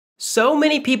So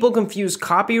many people confuse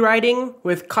copywriting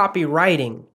with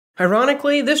copywriting.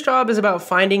 Ironically, this job is about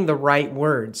finding the right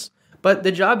words, but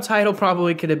the job title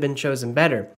probably could have been chosen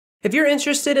better. If you're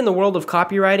interested in the world of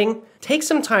copywriting, take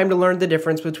some time to learn the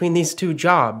difference between these two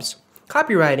jobs.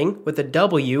 Copywriting, with a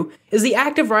W, is the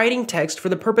act of writing text for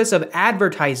the purpose of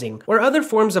advertising or other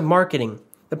forms of marketing.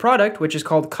 The product, which is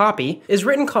called copy, is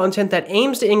written content that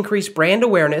aims to increase brand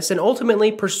awareness and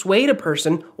ultimately persuade a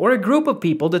person or a group of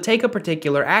people to take a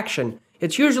particular action.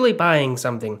 It's usually buying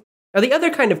something. Now, the other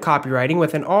kind of copywriting,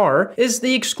 with an R, is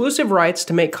the exclusive rights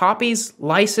to make copies,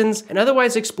 license, and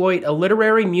otherwise exploit a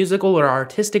literary, musical, or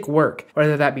artistic work,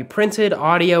 whether that be printed,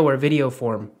 audio, or video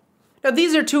form. Now,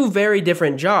 these are two very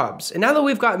different jobs, and now that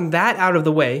we've gotten that out of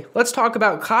the way, let's talk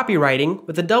about copywriting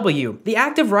with a W, the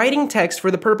act of writing text for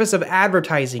the purpose of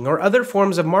advertising or other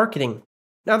forms of marketing.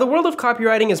 Now, the world of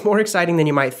copywriting is more exciting than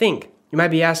you might think. You might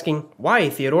be asking, why,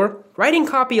 Theodore? Writing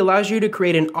copy allows you to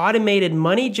create an automated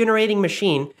money-generating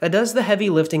machine that does the heavy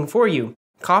lifting for you.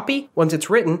 Copy, once it's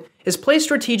written, is placed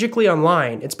strategically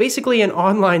online. It's basically an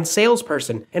online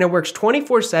salesperson, and it works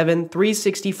 24/7,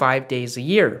 365 days a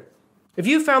year. If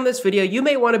you found this video, you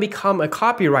may want to become a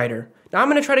copywriter. Now I'm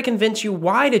going to try to convince you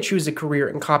why to choose a career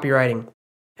in copywriting.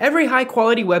 Every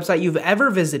high-quality website you've ever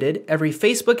visited, every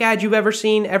Facebook ad you've ever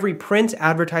seen, every print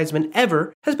advertisement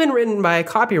ever has been written by a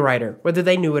copywriter, whether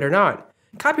they knew it or not.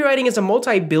 Copywriting is a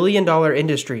multi-billion-dollar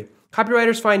industry.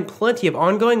 Copywriters find plenty of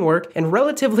ongoing work and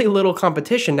relatively little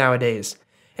competition nowadays.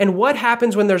 And what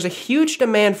happens when there's a huge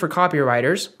demand for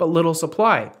copywriters, but little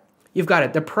supply? You've got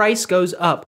it, the price goes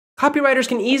up. Copywriters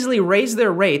can easily raise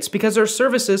their rates because their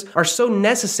services are so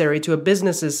necessary to a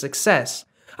business's success.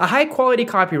 A high-quality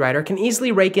copywriter can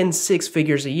easily rake in 6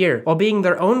 figures a year while being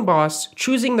their own boss,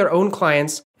 choosing their own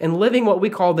clients, and living what we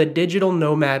call the digital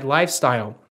nomad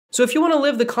lifestyle. So if you want to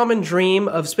live the common dream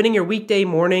of spending your weekday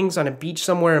mornings on a beach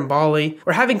somewhere in Bali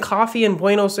or having coffee in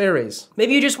Buenos Aires,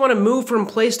 maybe you just want to move from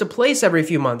place to place every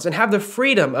few months and have the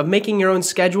freedom of making your own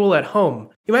schedule at home,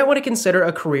 you might want to consider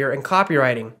a career in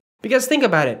copywriting. Because think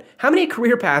about it, how many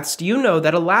career paths do you know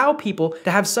that allow people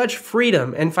to have such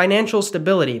freedom and financial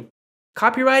stability?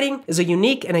 Copywriting is a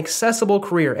unique and accessible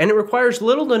career, and it requires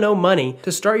little to no money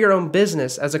to start your own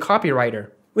business as a copywriter.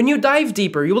 When you dive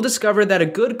deeper, you will discover that a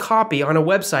good copy on a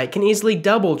website can easily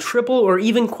double, triple, or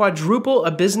even quadruple a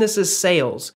business's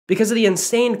sales because of the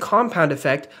insane compound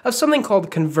effect of something called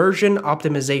conversion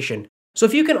optimization. So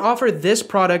if you can offer this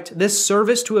product, this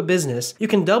service to a business, you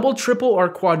can double, triple, or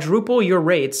quadruple your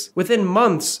rates within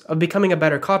months of becoming a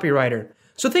better copywriter.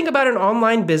 So think about an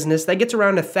online business that gets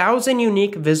around 1,000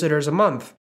 unique visitors a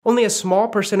month. Only a small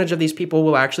percentage of these people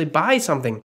will actually buy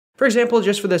something. For example,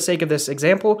 just for the sake of this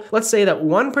example, let's say that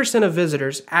 1% of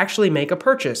visitors actually make a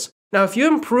purchase. Now, if you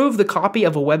improve the copy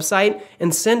of a website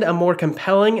and send a more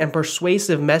compelling and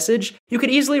persuasive message, you could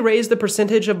easily raise the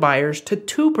percentage of buyers to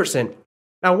 2%.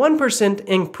 Now, 1%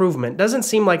 improvement doesn't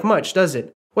seem like much, does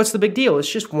it? What's the big deal? It's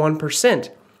just 1%.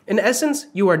 In essence,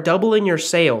 you are doubling your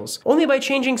sales, only by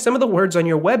changing some of the words on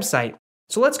your website.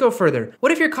 So let's go further.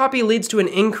 What if your copy leads to an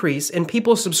increase in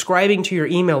people subscribing to your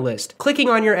email list, clicking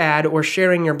on your ad, or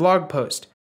sharing your blog post?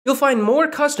 You'll find more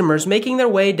customers making their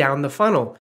way down the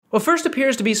funnel. What first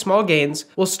appears to be small gains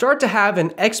will start to have an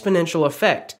exponential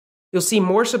effect. You'll see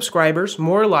more subscribers,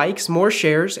 more likes, more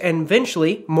shares, and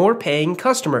eventually more paying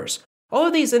customers. All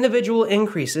of these individual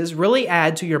increases really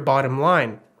add to your bottom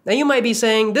line. Now you might be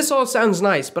saying, this all sounds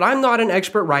nice, but I'm not an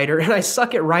expert writer and I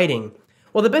suck at writing.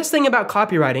 Well, the best thing about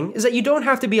copywriting is that you don't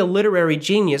have to be a literary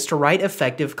genius to write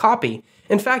effective copy.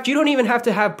 In fact, you don't even have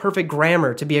to have perfect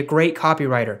grammar to be a great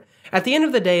copywriter. At the end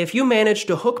of the day, if you manage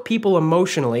to hook people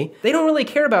emotionally, they don't really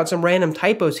care about some random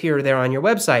typos here or there on your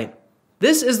website.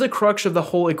 This is the crux of the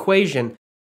whole equation.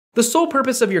 The sole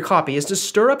purpose of your copy is to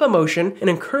stir up emotion and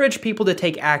encourage people to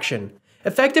take action.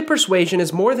 Effective persuasion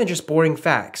is more than just boring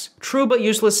facts, true but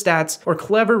useless stats, or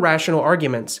clever rational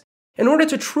arguments. In order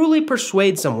to truly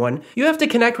persuade someone, you have to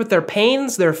connect with their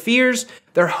pains, their fears,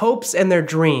 their hopes, and their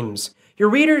dreams. Your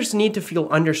readers need to feel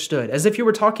understood, as if you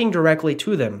were talking directly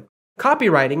to them.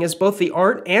 Copywriting is both the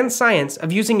art and science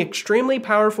of using extremely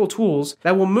powerful tools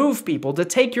that will move people to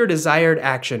take your desired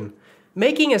action.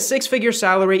 Making a 6-figure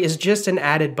salary is just an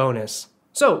added bonus.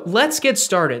 So let's get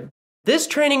started. This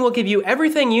training will give you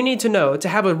everything you need to know to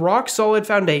have a rock-solid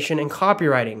foundation in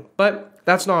copywriting, but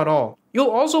that's not all.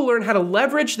 You'll also learn how to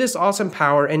leverage this awesome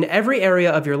power in every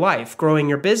area of your life, growing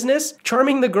your business,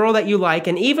 charming the girl that you like,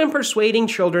 and even persuading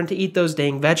children to eat those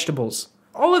dang vegetables.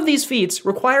 All of these feats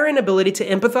require an ability to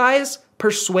empathize,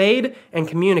 persuade, and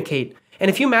communicate.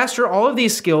 And if you master all of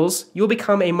these skills, you'll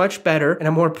become a much better and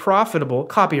a more profitable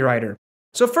copywriter.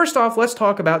 So first off, let's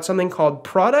talk about something called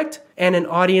product and an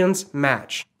audience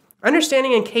match.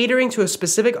 Understanding and catering to a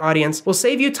specific audience will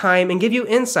save you time and give you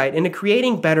insight into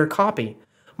creating better copy.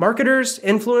 Marketers,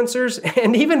 influencers,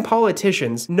 and even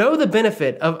politicians know the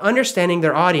benefit of understanding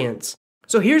their audience.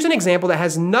 So here's an example that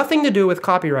has nothing to do with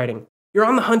copywriting. You're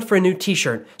on the hunt for a new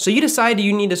t-shirt, so you decide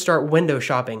you need to start window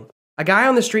shopping. A guy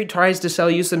on the street tries to sell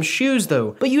you some shoes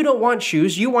though, but you don't want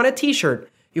shoes, you want a t-shirt.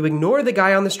 You ignore the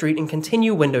guy on the street and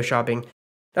continue window shopping.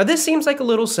 Now this seems like a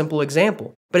little simple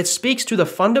example, but it speaks to the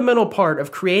fundamental part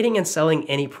of creating and selling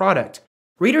any product.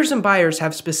 Readers and buyers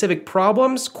have specific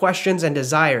problems, questions, and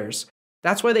desires.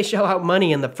 That's why they shell out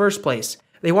money in the first place.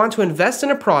 They want to invest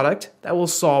in a product that will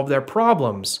solve their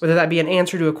problems, whether that be an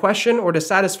answer to a question or to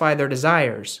satisfy their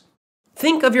desires.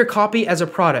 Think of your copy as a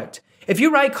product. If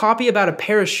you write copy about a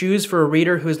pair of shoes for a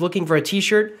reader who is looking for a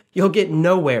t-shirt, you'll get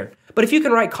nowhere. But if you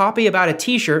can write copy about a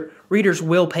t-shirt, readers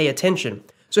will pay attention.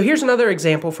 So here's another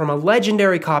example from a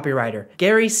legendary copywriter,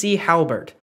 Gary C.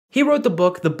 Halbert. He wrote the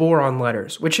book The Boron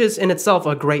Letters, which is in itself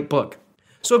a great book.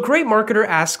 So a great marketer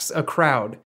asks a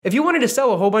crowd, if you wanted to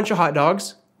sell a whole bunch of hot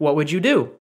dogs, what would you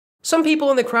do? Some people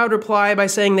in the crowd reply by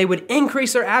saying they would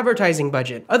increase their advertising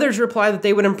budget. Others reply that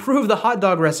they would improve the hot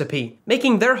dog recipe,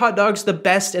 making their hot dogs the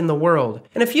best in the world.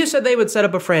 And a few said they would set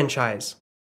up a franchise.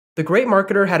 The great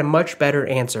marketer had a much better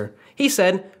answer. He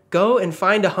said, go and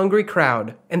find a hungry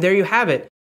crowd. And there you have it.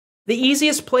 The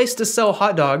easiest place to sell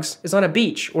hot dogs is on a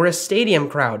beach or a stadium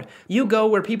crowd. You go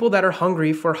where people that are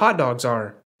hungry for hot dogs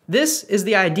are. This is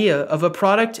the idea of a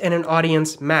product and an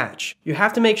audience match. You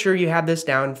have to make sure you have this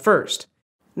down first.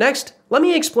 Next, let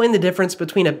me explain the difference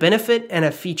between a benefit and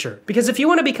a feature. Because if you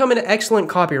want to become an excellent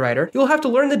copywriter, you'll have to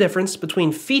learn the difference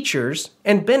between features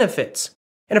and benefits.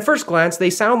 And at first glance, they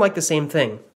sound like the same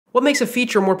thing. What makes a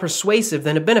feature more persuasive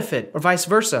than a benefit, or vice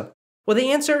versa? Well,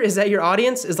 the answer is that your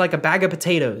audience is like a bag of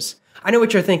potatoes. I know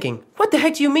what you're thinking. What the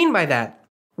heck do you mean by that?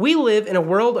 We live in a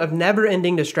world of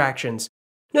never-ending distractions.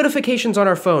 Notifications on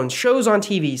our phones, shows on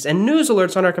TVs, and news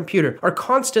alerts on our computer are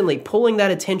constantly pulling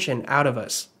that attention out of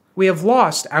us. We have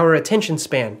lost our attention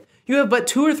span. You have but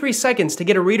 2 or 3 seconds to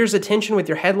get a reader's attention with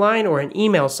your headline or an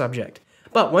email subject.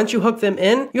 But once you hook them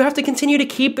in, you have to continue to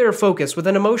keep their focus with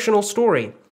an emotional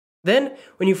story. Then,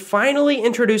 when you finally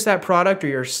introduce that product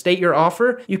or state your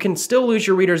offer, you can still lose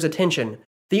your reader's attention.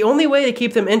 The only way to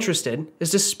keep them interested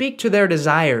is to speak to their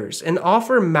desires and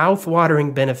offer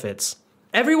mouth-watering benefits.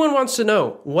 Everyone wants to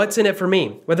know what's in it for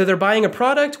me, whether they're buying a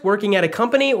product, working at a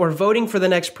company, or voting for the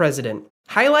next president.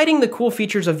 Highlighting the cool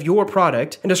features of your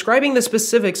product and describing the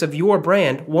specifics of your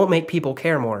brand won't make people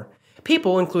care more.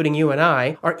 People, including you and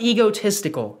I, are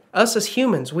egotistical. Us as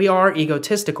humans, we are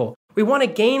egotistical. We want to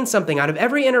gain something out of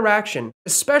every interaction,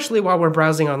 especially while we're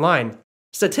browsing online.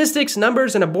 Statistics,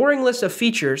 numbers, and a boring list of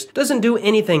features doesn't do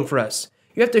anything for us.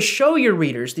 You have to show your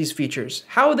readers these features,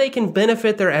 how they can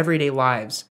benefit their everyday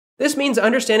lives. This means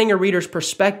understanding a reader's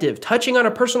perspective, touching on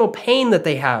a personal pain that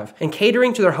they have, and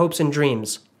catering to their hopes and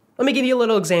dreams. Let me give you a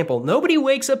little example. Nobody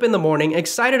wakes up in the morning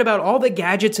excited about all the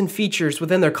gadgets and features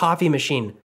within their coffee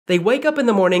machine. They wake up in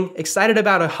the morning excited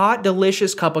about a hot,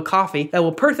 delicious cup of coffee that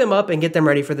will perk them up and get them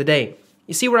ready for the day.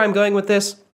 You see where I'm going with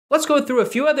this? Let's go through a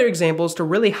few other examples to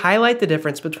really highlight the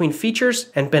difference between features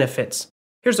and benefits.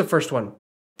 Here's the first one.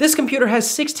 This computer has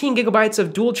 16 gigabytes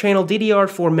of dual-channel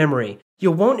DDR4 memory.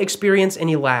 You won't experience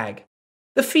any lag.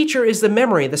 The feature is the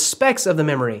memory, the specs of the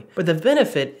memory, but the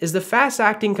benefit is the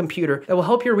fast-acting computer that will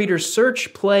help your readers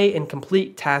search, play, and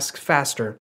complete tasks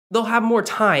faster. They'll have more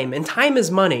time, and time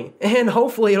is money, and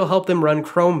hopefully it'll help them run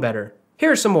Chrome better.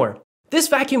 Here are some more. This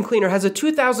vacuum cleaner has a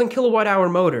 2,000 kilowatt-hour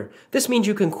motor. This means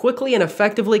you can quickly and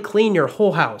effectively clean your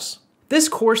whole house. This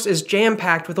course is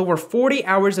jam-packed with over 40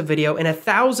 hours of video and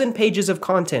 1,000 pages of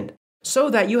content, so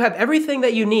that you have everything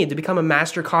that you need to become a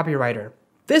master copywriter.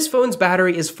 This phone's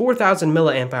battery is 4,000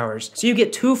 milliamp hours, so you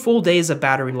get 2 full days of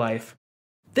battery life.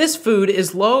 This food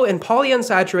is low in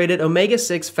polyunsaturated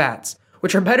omega-6 fats,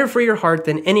 which are better for your heart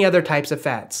than any other types of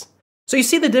fats. So you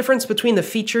see the difference between the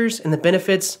features and the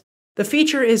benefits? The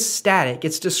feature is static,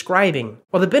 it's describing,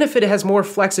 while the benefit has more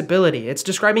flexibility, it's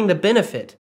describing the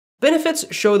benefit.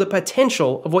 Benefits show the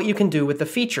potential of what you can do with the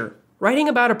feature. Writing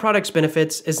about a product's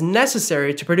benefits is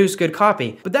necessary to produce good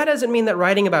copy, but that doesn't mean that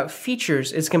writing about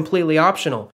features is completely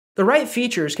optional. The right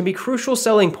features can be crucial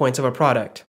selling points of a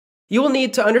product. You will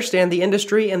need to understand the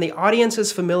industry and the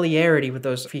audience's familiarity with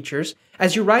those features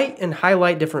as you write and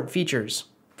highlight different features.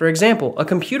 For example, a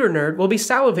computer nerd will be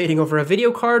salivating over a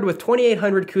video card with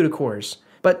 2800 CUDA cores.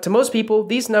 But to most people,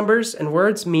 these numbers and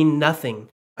words mean nothing.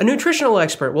 A nutritional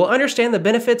expert will understand the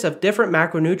benefits of different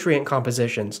macronutrient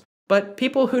compositions, but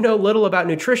people who know little about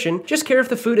nutrition just care if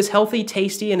the food is healthy,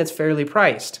 tasty, and it's fairly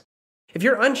priced. If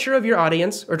you're unsure of your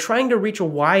audience or trying to reach a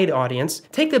wide audience,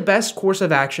 take the best course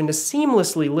of action to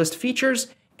seamlessly list features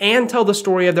and tell the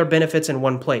story of their benefits in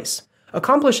one place.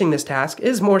 Accomplishing this task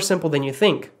is more simple than you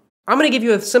think. I'm going to give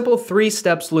you a simple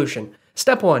 3-step solution.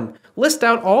 Step 1, list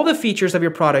out all the features of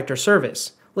your product or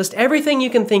service. List everything you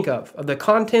can think of the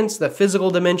contents, the physical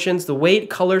dimensions, the weight,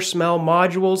 color, smell,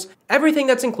 modules, everything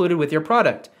that's included with your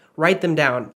product. Write them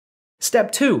down.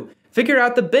 Step 2, figure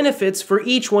out the benefits for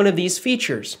each one of these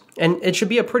features. And it should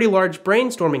be a pretty large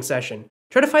brainstorming session.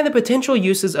 Try to find the potential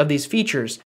uses of these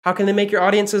features. How can they make your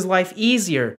audience's life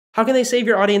easier? How can they save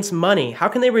your audience money? How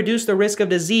can they reduce the risk of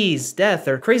disease, death,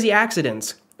 or crazy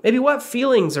accidents? Maybe what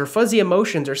feelings or fuzzy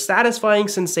emotions or satisfying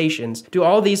sensations do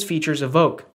all these features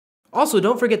evoke? Also,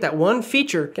 don't forget that one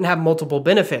feature can have multiple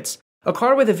benefits. A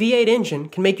car with a V8 engine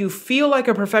can make you feel like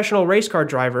a professional race car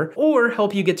driver or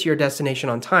help you get to your destination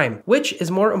on time. Which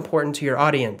is more important to your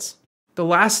audience? The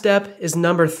last step is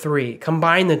number 3.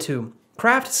 Combine the two.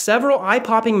 Craft several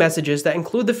eye-popping messages that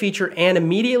include the feature and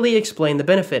immediately explain the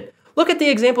benefit. Look at the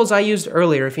examples I used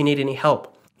earlier if you need any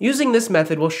help. Using this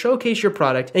method will showcase your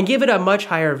product and give it a much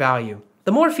higher value.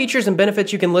 The more features and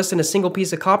benefits you can list in a single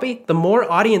piece of copy, the more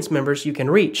audience members you can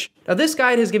reach. Now, this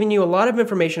guide has given you a lot of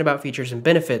information about features and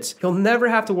benefits. You'll never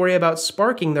have to worry about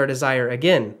sparking their desire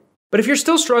again. But if you're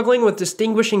still struggling with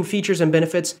distinguishing features and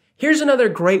benefits, here's another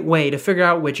great way to figure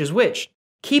out which is which.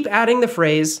 Keep adding the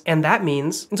phrase, "and that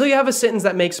means," until you have a sentence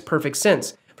that makes perfect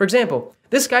sense. For example,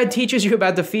 this guide teaches you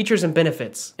about the features and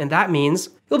benefits, and that means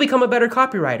you'll become a better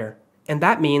copywriter. And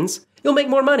that means you'll make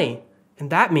more money. And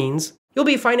that means you'll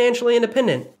be financially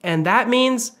independent. And that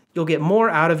means you'll get more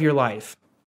out of your life.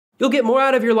 You'll get more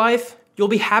out of your life, you'll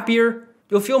be happier,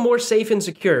 you'll feel more safe and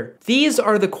secure. These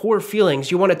are the core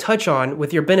feelings you want to touch on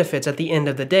with your benefits at the end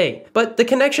of the day. But the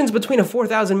connections between a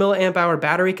 4,000 milliamp hour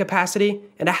battery capacity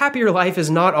and a happier life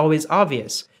is not always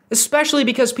obvious, especially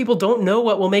because people don't know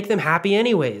what will make them happy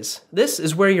anyways. This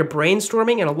is where your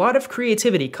brainstorming and a lot of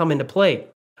creativity come into play.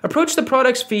 Approach the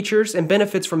product's features and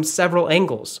benefits from several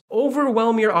angles.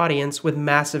 Overwhelm your audience with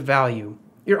massive value.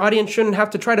 Your audience shouldn't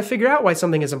have to try to figure out why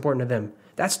something is important to them.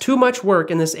 That's too much work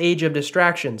in this age of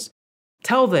distractions.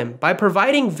 Tell them, by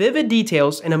providing vivid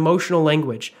details and emotional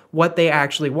language, what they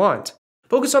actually want.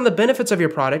 Focus on the benefits of your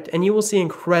product and you will see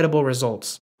incredible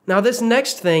results. Now, this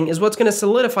next thing is what's going to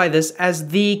solidify this as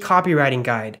the copywriting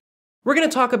guide. We're going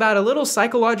to talk about a little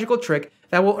psychological trick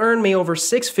that will earn me over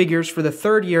 6 figures for the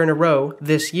 3rd year in a row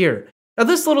this year. Now,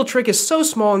 this little trick is so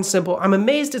small and simple, I'm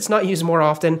amazed it's not used more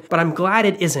often, but I'm glad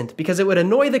it isn't because it would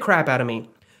annoy the crap out of me.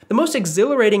 The most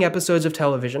exhilarating episodes of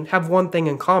television have one thing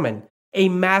in common: a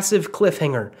massive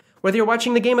cliffhanger. Whether you're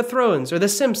watching the Game of Thrones or The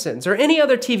Simpsons or any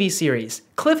other TV series,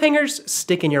 cliffhangers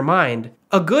stick in your mind.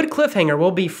 A good cliffhanger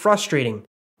will be frustrating,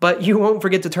 but you won't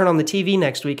forget to turn on the TV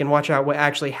next week and watch out what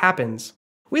actually happens.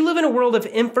 We live in a world of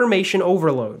information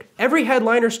overload. Every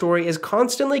headline or story is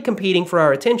constantly competing for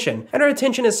our attention, and our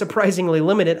attention is surprisingly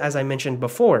limited, as I mentioned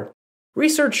before.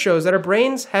 Research shows that our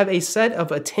brains have a set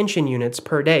of attention units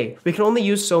per day. We can only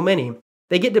use so many.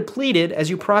 They get depleted as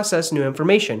you process new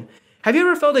information. Have you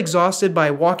ever felt exhausted by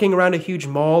walking around a huge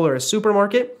mall or a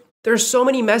supermarket? There are so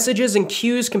many messages and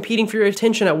cues competing for your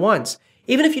attention at once.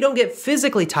 Even if you don't get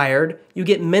physically tired, you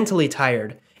get mentally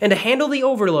tired. And to handle the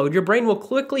overload, your brain will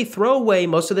quickly throw away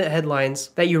most of the headlines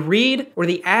that you read or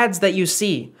the ads that you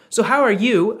see. So how are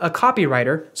you, a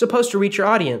copywriter, supposed to reach your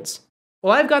audience?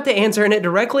 Well, I've got the answer, and it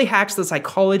directly hacks the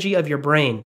psychology of your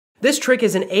brain. This trick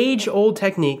is an age-old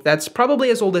technique that's probably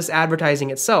as old as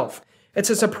advertising itself. It's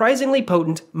a surprisingly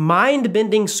potent,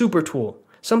 mind-bending super tool,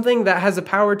 something that has the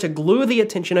power to glue the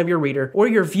attention of your reader or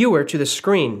your viewer to the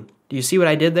screen. Do you see what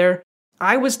I did there?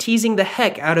 I was teasing the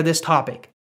heck out of this topic.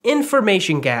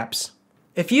 Information gaps.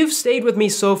 If you've stayed with me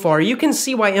so far, you can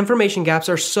see why information gaps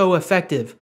are so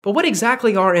effective. But what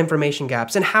exactly are information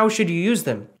gaps and how should you use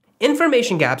them?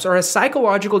 Information gaps are a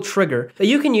psychological trigger that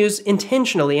you can use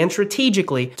intentionally and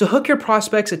strategically to hook your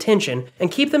prospect's attention and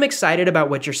keep them excited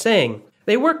about what you're saying.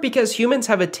 They work because humans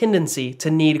have a tendency to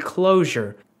need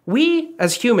closure. We,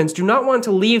 as humans, do not want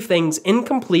to leave things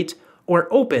incomplete or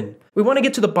open. We want to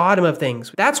get to the bottom of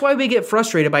things. That's why we get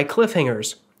frustrated by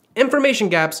cliffhangers. Information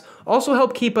gaps also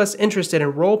help keep us interested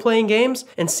in role-playing games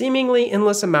and seemingly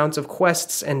endless amounts of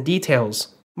quests and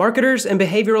details. Marketers and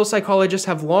behavioral psychologists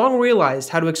have long realized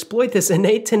how to exploit this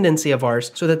innate tendency of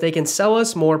ours so that they can sell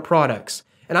us more products.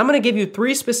 And I'm going to give you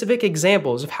 3 specific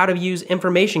examples of how to use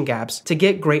information gaps to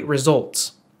get great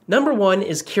results. Number 1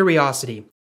 is curiosity.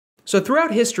 So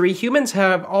throughout history, humans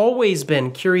have always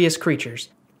been curious creatures.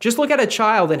 Just look at a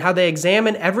child and how they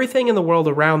examine everything in the world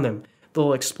around them.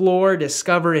 They'll explore,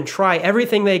 discover, and try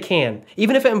everything they can,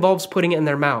 even if it involves putting it in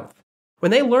their mouth.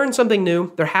 When they learn something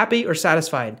new, they're happy or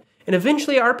satisfied. And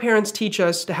eventually our parents teach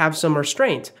us to have some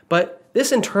restraint, but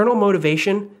this internal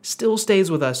motivation still stays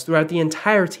with us throughout the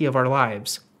entirety of our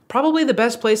lives. Probably the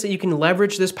best place that you can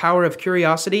leverage this power of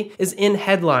curiosity is in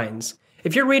headlines.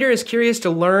 If your reader is curious to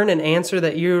learn an answer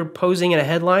that you're posing in a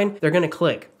headline, they're going to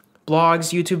click.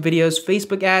 Blogs, YouTube videos,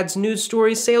 Facebook ads, news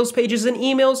stories, sales pages, and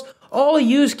emails all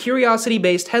use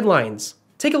curiosity-based headlines.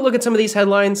 Take a look at some of these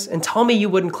headlines and tell me you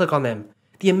wouldn't click on them.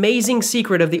 The amazing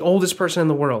secret of the oldest person in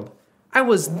the world. I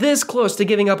was this close to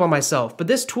giving up on myself, but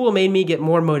this tool made me get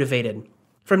more motivated.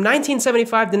 From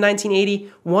 1975 to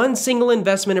 1980, one single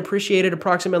investment appreciated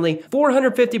approximately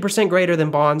 450% greater than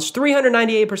bonds,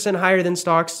 398% higher than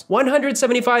stocks,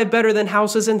 175% better than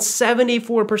houses, and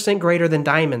 74% greater than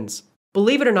diamonds.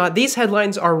 Believe it or not, these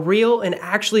headlines are real and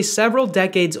actually several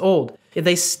decades old, yet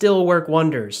they still work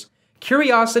wonders.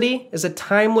 Curiosity is a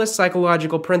timeless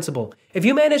psychological principle. If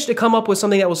you manage to come up with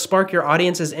something that will spark your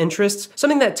audience's interests,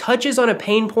 something that touches on a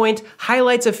pain point,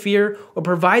 highlights a fear, or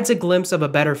provides a glimpse of a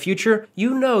better future,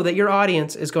 you know that your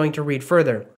audience is going to read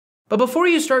further. But before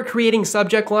you start creating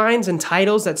subject lines and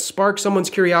titles that spark someone's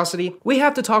curiosity, we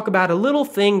have to talk about a little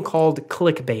thing called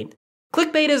clickbait.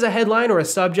 Clickbait is a headline or a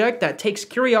subject that takes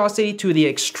curiosity to the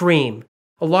extreme.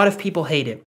 A lot of people hate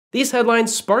it. These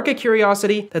headlines spark a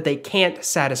curiosity that they can't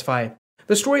satisfy.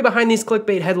 The story behind these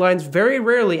clickbait headlines very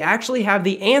rarely actually have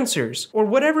the answers or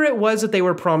whatever it was that they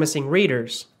were promising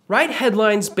readers. Write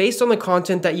headlines based on the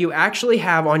content that you actually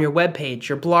have on your webpage,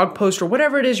 your blog post, or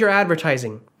whatever it is you're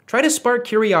advertising. Try to spark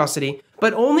curiosity,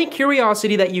 but only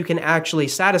curiosity that you can actually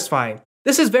satisfy.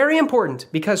 This is very important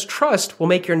because trust will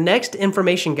make your next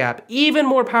information gap even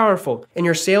more powerful and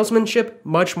your salesmanship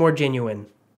much more genuine.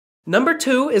 Number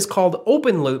 2 is called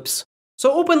open loops.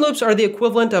 So open loops are the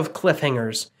equivalent of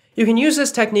cliffhangers. You can use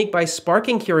this technique by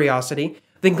sparking curiosity,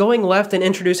 then going left and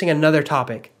introducing another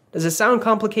topic. Does it sound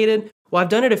complicated? Well, I've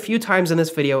done it a few times in this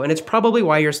video and it's probably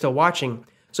why you're still watching.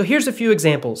 So here's a few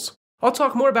examples. I'll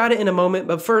talk more about it in a moment,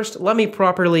 but first, let me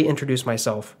properly introduce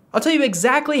myself. I'll tell you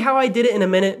exactly how I did it in a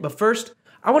minute, but first,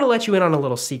 I want to let you in on a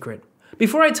little secret.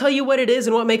 Before I tell you what it is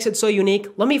and what makes it so unique,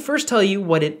 let me first tell you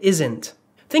what it isn't.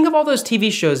 Think of all those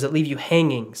TV shows that leave you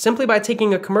hanging simply by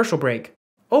taking a commercial break.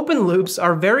 Open loops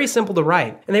are very simple to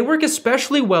write, and they work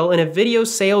especially well in a video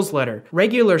sales letter,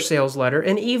 regular sales letter,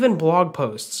 and even blog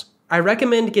posts. I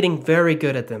recommend getting very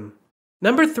good at them.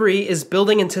 Number 3 is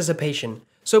building anticipation.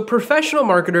 So professional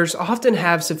marketers often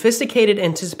have sophisticated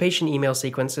anticipation email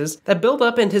sequences that build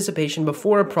up anticipation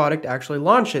before a product actually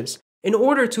launches in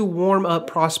order to warm up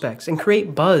prospects and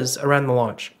create buzz around the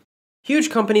launch.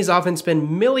 Huge companies often spend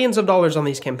millions of dollars on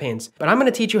these campaigns, but I'm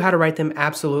going to teach you how to write them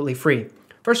absolutely free.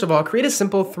 First of all, create a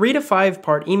simple 3 to 5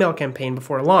 part email campaign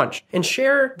before a launch and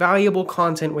share valuable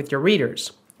content with your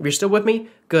readers. If you're still with me,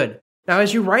 good. Now,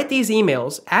 as you write these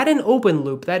emails, add an open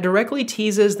loop that directly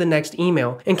teases the next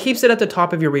email and keeps it at the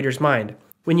top of your reader's mind.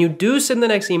 When you do send the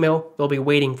next email, they'll be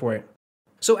waiting for it.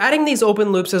 So adding these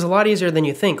open loops is a lot easier than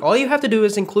you think. All you have to do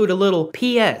is include a little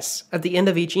PS at the end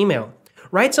of each email.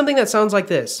 Write something that sounds like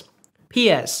this.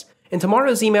 PS, in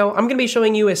tomorrow's email, I'm going to be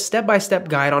showing you a step-by-step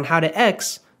guide on how to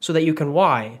X so that you can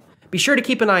Y. Be sure to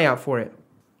keep an eye out for it.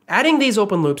 Adding these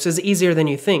open loops is easier than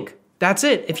you think. That's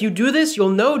it. If you do this, you'll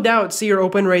no doubt see your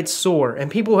open rates soar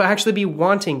and people will actually be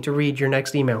wanting to read your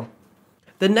next email.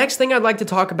 The next thing I'd like to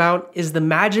talk about is the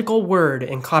magical word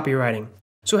in copywriting.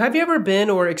 So have you ever been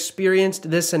or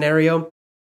experienced this scenario?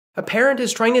 A parent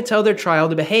is trying to tell their child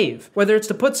to behave, whether it's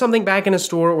to put something back in a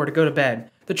store or to go to bed.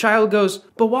 The child goes,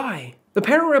 "But why?" The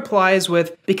parent replies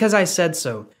with, "Because I said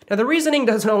so." Now the reasoning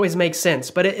doesn't always make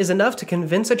sense, but it is enough to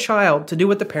convince a child to do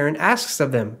what the parent asks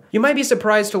of them. You might be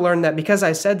surprised to learn that "because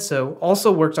I said so"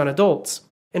 also works on adults.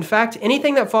 In fact,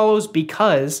 anything that follows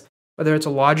 "because," whether it's a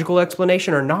logical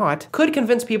explanation or not, could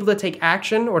convince people to take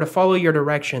action or to follow your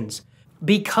directions.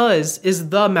 Because is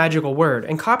the magical word,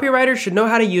 and copywriters should know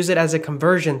how to use it as a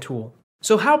conversion tool.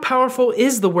 So how powerful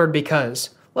is the word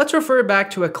because? Let's refer back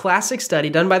to a classic study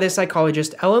done by the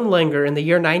psychologist Ellen Langer in the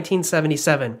year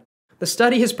 1977. The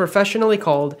study is professionally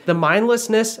called The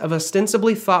Mindlessness of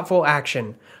Ostensibly Thoughtful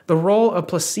Action, the Role of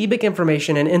Placebic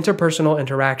Information in Interpersonal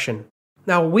Interaction.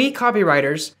 Now, we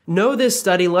copywriters know this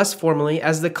study less formally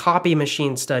as the copy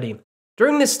machine study.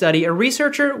 During this study, a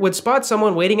researcher would spot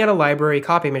someone waiting at a library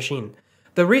copy machine.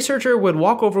 The researcher would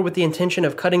walk over with the intention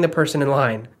of cutting the person in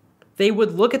line. They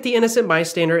would look at the innocent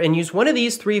bystander and use one of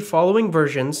these 3 following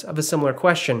versions of a similar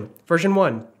question. Version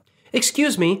 1.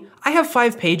 "Excuse me, I have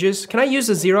 5 pages. Can I use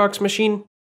the Xerox machine?"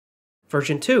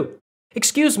 Version 2.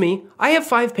 "Excuse me, I have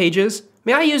 5 pages.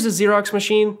 May I use the Xerox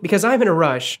machine because I'm in a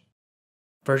rush?"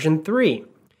 Version 3.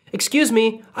 "Excuse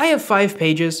me, I have 5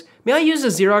 pages. May I use a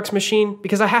Xerox machine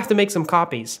because I have to make some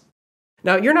copies?"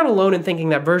 Now, you're not alone in thinking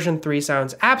that version 3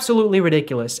 sounds absolutely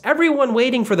ridiculous. Everyone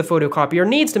waiting for the photocopier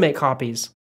needs to make copies.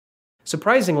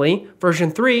 Surprisingly, version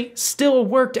 3 still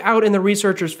worked out in the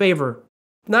researcher's favor.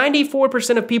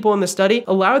 94% of people in the study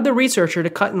allowed the researcher to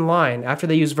cut in line after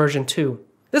they used version 2.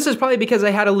 This is probably because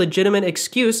they had a legitimate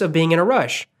excuse of being in a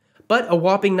rush. But a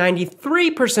whopping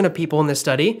 93% of people in this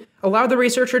study allowed the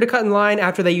researcher to cut in line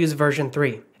after they used version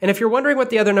 3. And if you're wondering what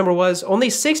the other number was, only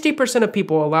 60% of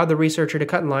people allowed the researcher to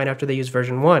cut in line after they used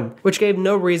version 1, which gave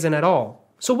no reason at all.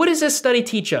 So what does this study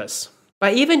teach us?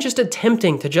 By even just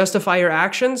attempting to justify your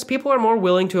actions, people are more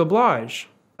willing to oblige.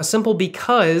 A simple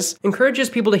 "because" encourages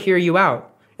people to hear you out.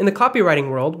 In the copywriting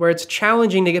world, where it's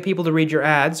challenging to get people to read your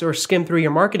ads or skim through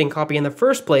your marketing copy in the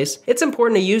first place, it's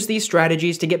important to use these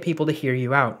strategies to get people to hear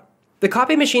you out. The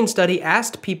copy machine study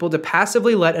asked people to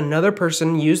passively let another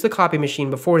person use the copy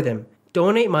machine before them,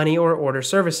 donate money, or order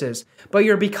services. But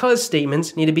your "because"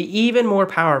 statements need to be even more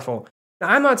powerful. Now,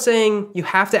 I'm not saying you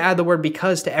have to add the word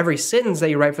 "because" to every sentence that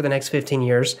you write for the next 15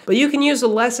 years, but you can use the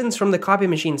lessons from the copy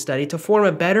machine study to form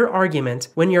a better argument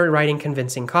when you're writing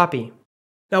convincing copy.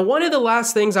 Now, one of the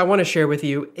last things I want to share with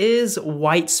you is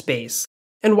white space.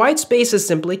 And white space is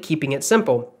simply keeping it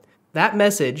simple. That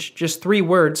message, just 3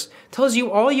 words, tells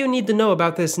you all you need to know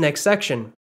about this next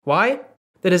section. Why?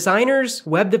 The designers,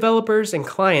 web developers, and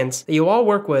clients that you all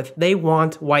work with, they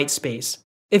want white space.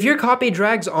 If your copy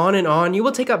drags on, you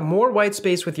will take up more white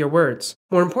space with your words.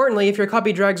 More importantly, if your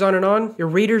copy drags on, your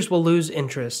readers will lose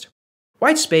interest.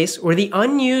 White space, or the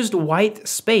unused white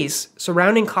space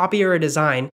surrounding copy or a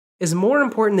design, is more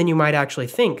important than you might actually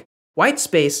think. White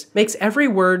space makes every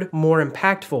word more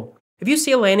impactful. If you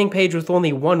see a landing page with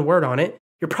only 1 word on it,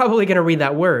 you're probably going to read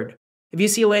that word. If you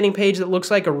see a landing page that looks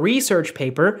like a research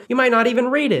paper, you might not even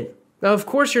read it. Now, of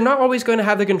course, you're not always going to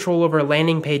have the control over a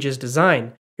landing page's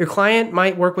design. Your client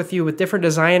might work with you with different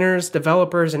designers,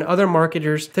 developers, and other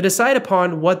marketers to decide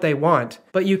upon what they want,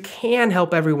 but you can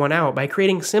help everyone out by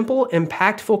creating simple,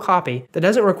 impactful copy that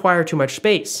doesn't require too much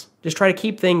space. Just try to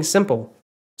keep things simple.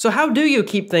 So how do you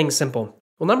keep things simple?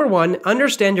 Well, number 1,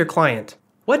 understand your client.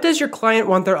 What does your client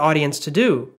want their audience to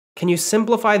do? Can you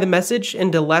simplify the message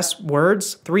into less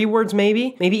words, 3 words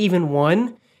maybe even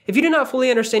 1? If you do not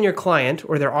fully understand your client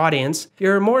or their audience,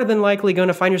 you're more than likely going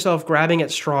to find yourself grabbing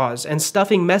at straws and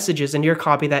stuffing messages into your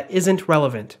copy that isn't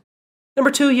relevant.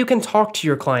 Number 2, you can talk to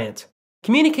your client.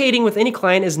 Communicating with any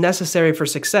client is necessary for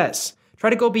success. Try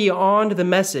to go beyond the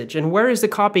message and where is the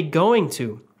copy going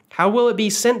to? How will it be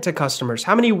sent to customers?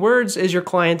 How many words is your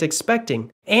client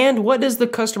expecting? And what does the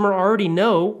customer already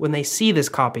know when they see this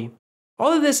copy?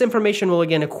 All of this information will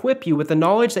again equip you with the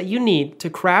knowledge that you need to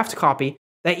craft copy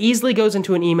that easily goes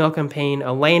into an email campaign,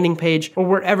 a landing page, or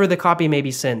wherever the copy may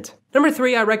be sent. Number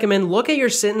 3, I recommend look at your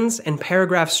sentence and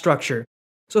paragraph structure.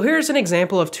 So here's an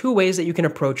example of 2 ways that you can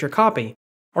approach your copy.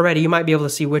 Already you might be able to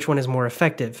see which one is more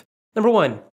effective. Number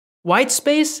 1. White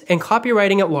space and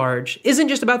copywriting at large isn't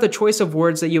just about the choice of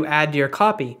words that you add to your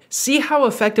copy. See how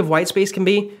effective white space can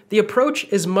be? The approach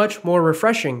is much more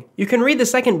refreshing. You can read the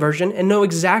second version and know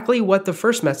exactly what the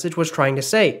first message was trying to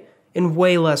say, in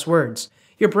way less words.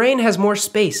 Your brain has more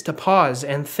space to pause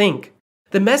and think.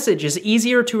 The message is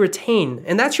easier to retain,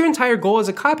 and that's your entire goal as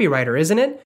a copywriter, isn't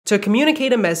it? To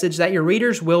communicate a message that your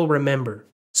readers will remember.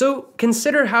 So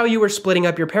consider how you are splitting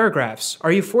up your paragraphs.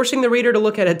 Are you forcing the reader to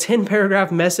look at a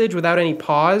 10-paragraph message without any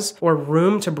pause or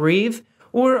room to breathe?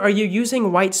 Or are you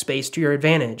using white space to your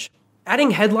advantage?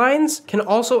 Adding headlines can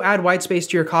also add white space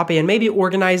to your copy and maybe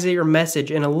organize your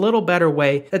message in a little better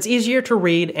way that's easier to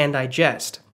read and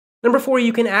digest. Number 4,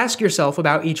 you can ask yourself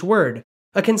about each word.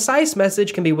 A concise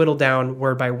message can be whittled down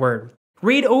word by word.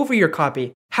 Read over your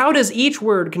copy. How does each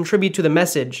word contribute to the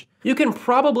message? You can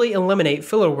probably eliminate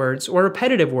filler words or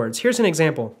repetitive words. Here's an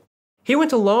example. He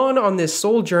went alone on this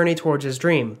soul journey towards his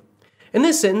dream. In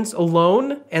this sentence,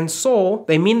 alone and soul,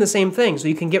 they mean the same thing, so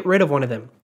you can get rid of one of them.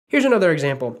 Here's another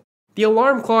example. The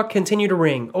alarm clock continued to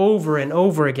ring over and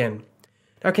over again.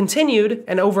 Now, continued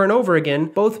and over again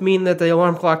both mean that the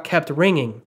alarm clock kept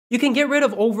ringing. You can get rid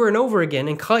of over and over again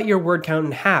and cut your word count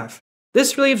in half.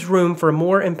 This leaves room for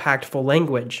more impactful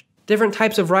language. Different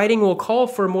types of writing will call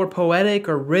for more poetic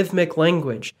or rhythmic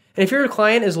language. And if your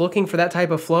client is looking for that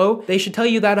type of flow, they should tell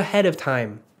you that ahead of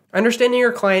time. Understanding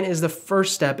your client is the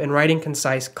first step in writing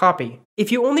concise copy.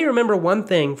 If you only remember one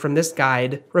thing from this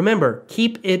guide, remember,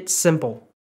 keep it simple.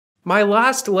 My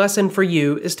last lesson for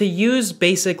you is to use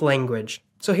basic language.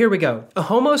 So here we go. A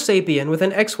Homo sapien with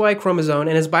an XY chromosome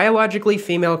and his biologically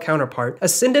female counterpart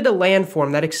ascended a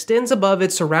landform that extends above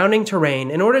its surrounding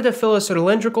terrain in order to fill a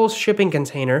cylindrical shipping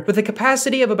container with a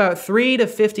capacity of about 3 to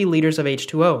 50 liters of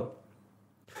H2O.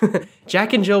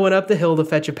 Jack and Jill went up the hill to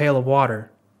fetch a pail of water.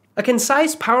 A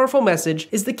concise, powerful message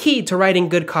is the key to writing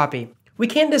good copy. We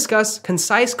can't discuss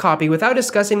concise copy without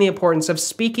discussing the importance of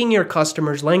speaking your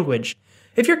customer's language.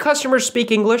 If your customers speak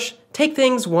English, take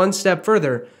things one step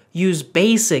further. Use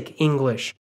basic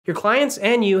English. Your clients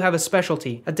and you have a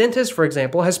specialty. A dentist, for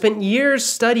example, has spent years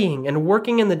studying and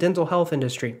working in the dental health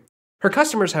industry. Her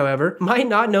customers, however, might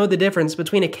not know the difference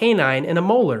between a canine and a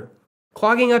molar.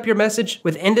 Clogging up your message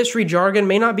with industry jargon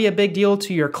may not be a big deal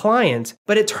to your client,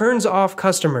 but it turns off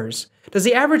customers. Does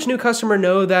the average new customer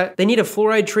know that they need a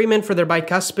fluoride treatment for their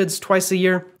bicuspids twice a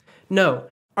year? No.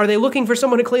 Are they looking for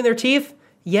someone to clean their teeth?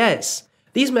 Yes.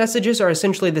 These messages are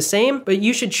essentially the same, but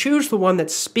you should choose the one that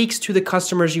speaks to the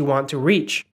customers you want to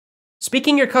reach.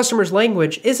 Speaking your customer's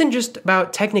language isn't just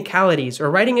about technicalities or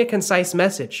writing a concise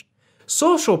message.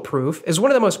 Social proof is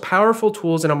one of the most powerful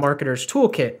tools in a marketer's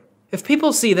toolkit. If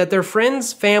people see that their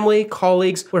friends, family,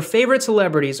 colleagues, or favorite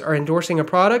celebrities are endorsing a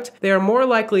product, they are more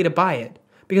likely to buy it.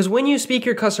 Because when you speak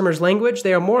your customer's language,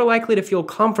 they are more likely to feel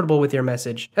comfortable with your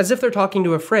message, as if they're talking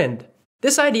to a friend.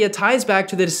 This idea ties back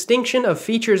to the distinction of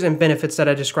features and benefits that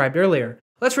I described earlier.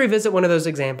 Let's revisit one of those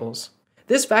examples.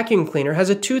 This vacuum cleaner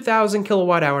has a 2,000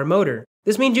 kilowatt hour motor.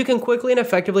 This means you can quickly and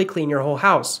effectively clean your whole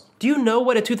house. Do you know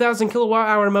what a 2,000 kilowatt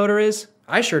hour motor is?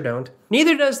 I sure don't.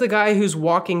 Neither does the guy who's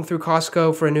walking through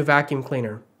Costco for a new vacuum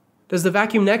cleaner. Does the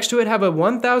vacuum next to it have a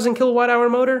 1,000 kilowatt hour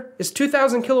motor? Is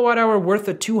 2,000 kilowatt hour worth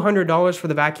the $200 for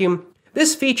the vacuum?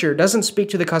 This feature doesn't speak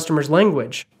to the customer's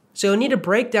language. So you'll need to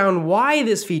break down why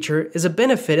this feature is a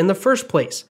benefit in the first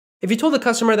place. If you told the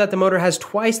customer that the motor has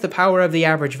twice the power of the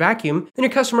average vacuum, then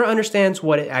your customer understands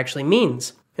what it actually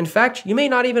means. In fact, you may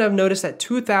not even have noticed that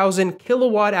 2,000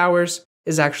 kilowatt hours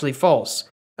is actually false.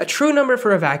 A true number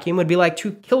for a vacuum would be like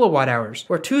 2 kilowatt hours,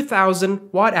 or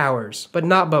 2,000 watt hours, but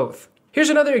not both. Here's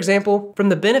another example from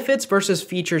the benefits versus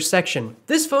features section.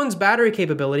 This phone's battery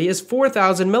capability is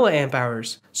 4,000 milliamp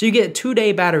hours, so you get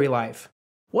 2-day battery life.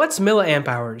 What's milliamp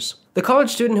hours? The college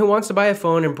student who wants to buy a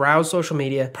phone and browse social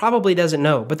media probably doesn't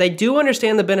know, but they do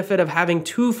understand the benefit of having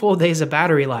 2 full days of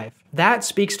battery life. That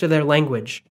speaks to their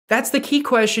language. That's the key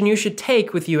question you should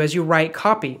take with you as you write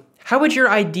copy. How would your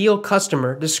ideal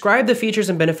customer describe the features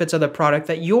and benefits of the product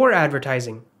that you're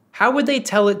advertising? How would they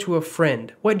tell it to a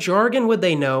friend? What jargon would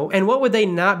they know, and what would they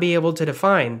not be able to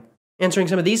define? Answering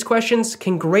some of these questions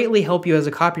can greatly help you as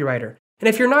a copywriter. And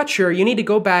if you're not sure, you need to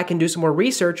go back and do some more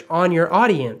research on your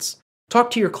audience. Talk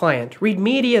to your client, read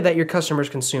media that your customers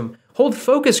consume, hold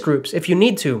focus groups if you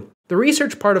need to. The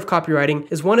research part of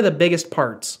copywriting is one of the biggest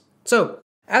parts. So,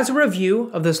 as a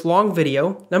review of this long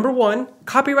video, number 1,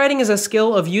 copywriting is a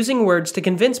skill of using words to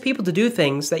convince people to do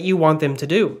things that you want them to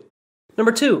do.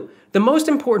 Number 2, the most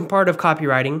important part of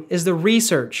copywriting is the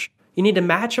research. You need to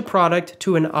match a product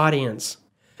to an audience.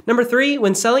 Number 3,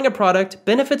 when selling a product,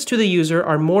 benefits to the user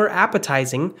are more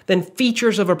appetizing than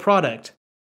features of a product.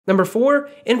 Number 4,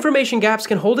 information gaps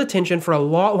can hold attention for a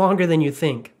lot longer than you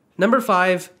think. Number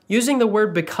 5, using the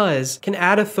word because can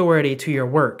add authority to your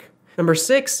work. Number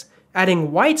 6,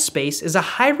 adding white space is a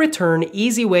high return,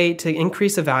 easy way to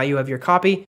increase the value of your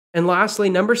copy. And lastly,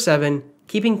 number 7,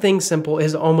 keeping things simple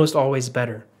is almost always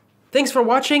better. Thanks for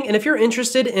watching, and if you're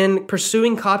interested in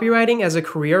pursuing copywriting as a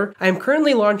career, I am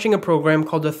currently launching a program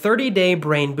called the 30-Day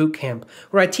Brain Bootcamp,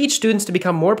 where I teach students to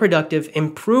become more productive,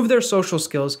 improve their social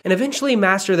skills, and eventually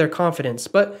master their confidence.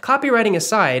 But copywriting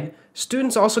aside,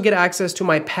 students also get access to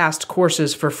my past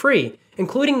courses for free,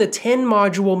 including the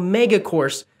 10-module mega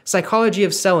course, Psychology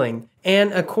of Selling,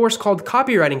 and a course called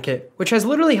Copywriting Kit, which has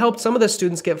literally helped some of the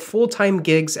students get full-time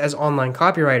gigs as online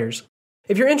copywriters.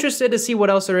 If you're interested to see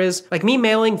what else there is, like me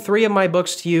mailing 3 of my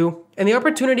books to you, and the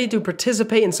opportunity to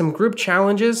participate in some group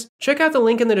challenges, check out the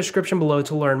link in the description below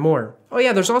to learn more. Oh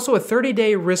yeah, there's also a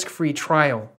 30-day risk-free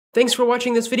trial. Thanks for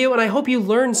watching this video, and I hope you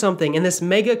learned something in this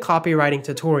mega copywriting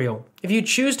tutorial. If you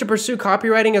choose to pursue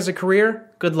copywriting as a career,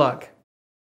 good luck.